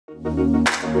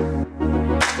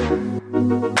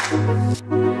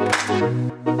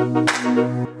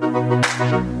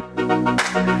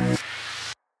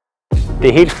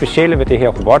Det helt specielle ved det her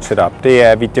robot-setup, det er,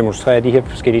 at vi demonstrerer de her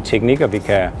forskellige teknikker, vi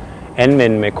kan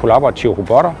anvende med kollaborative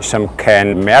robotter, som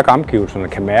kan mærke omgivelserne,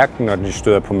 kan mærke, når de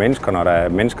støder på mennesker, når der er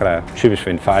mennesker, der typisk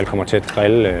ved en fejl kommer til at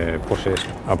drille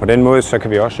processen. Og på den måde så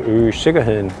kan vi også øge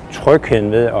sikkerheden,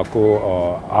 trygheden ved at gå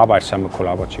og arbejde sammen med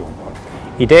kollaborative robotter.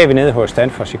 I dag er vi nede hos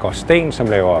Danfoss i Gråsten, som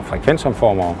laver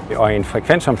frekvensomformere. Og i en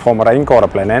frekvensomformer, der indgår der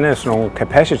blandt andet sådan nogle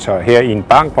kapacitorer her i en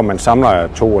bank, hvor man samler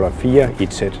 2 eller 4 i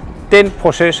et sæt. Den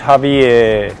proces har vi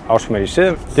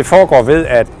automatiseret. Det foregår ved,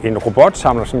 at en robot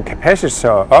samler sådan en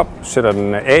kapacitor op, sætter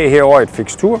den af herover et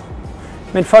fikstur.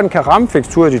 Men for at den kan ramme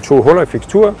fiksturet, de 2 huller i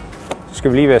fiksturet, så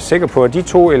skal vi lige være sikre på, at de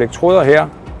 2 elektroder her,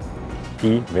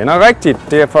 de vender rigtigt.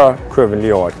 Derfor kører vi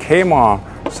lige over et kamera,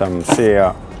 som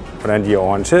ser, hvordan de er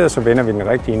orienteret, så vender vi den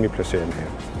rigtigt, inden vi placerer den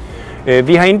her.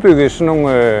 Vi har indbygget sådan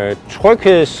nogle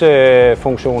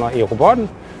tryghedsfunktioner i robotten,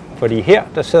 fordi her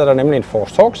der sidder der nemlig en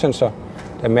force-torque-sensor,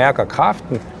 der mærker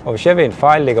kraften, og hvis jeg ved en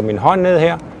fejl lægger min hånd ned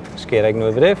her, så sker der ikke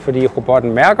noget ved det, fordi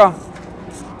robotten mærker,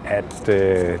 at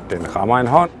den rammer en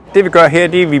hånd. Det vi gør her,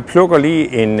 det er, at vi plukker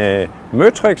lige en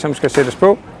møtrik, som skal sættes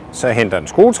på, så henter den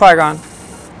skruetrækkeren,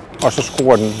 og så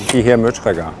skruer den de her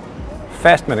møtrikker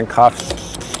fast med den kraft,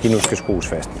 de nu skal skrues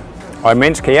fast med. Og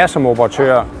imens kan jeg som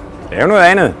operatør lave noget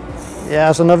andet. Ja,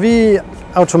 altså når vi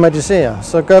automatiserer,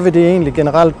 så gør vi det egentlig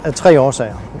generelt af 3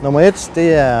 årsager. Nummer 1,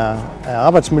 det er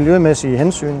arbejdsmiljømæssige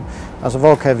hensyn. Altså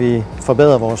hvor kan vi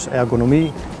forbedre vores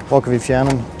ergonomi, hvor kan vi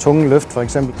fjerne tunge løft for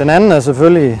eksempel. Den anden er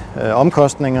selvfølgelig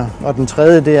omkostninger, og den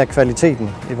tredje, det er kvaliteten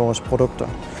i vores produkter.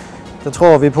 Der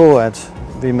tror vi på, at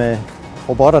vi med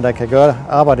robotter, der kan gøre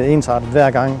arbejdet ensartet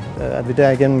hver gang, at vi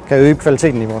derigennem kan øge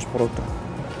kvaliteten i vores produkter.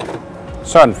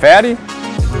 Så er den færdig.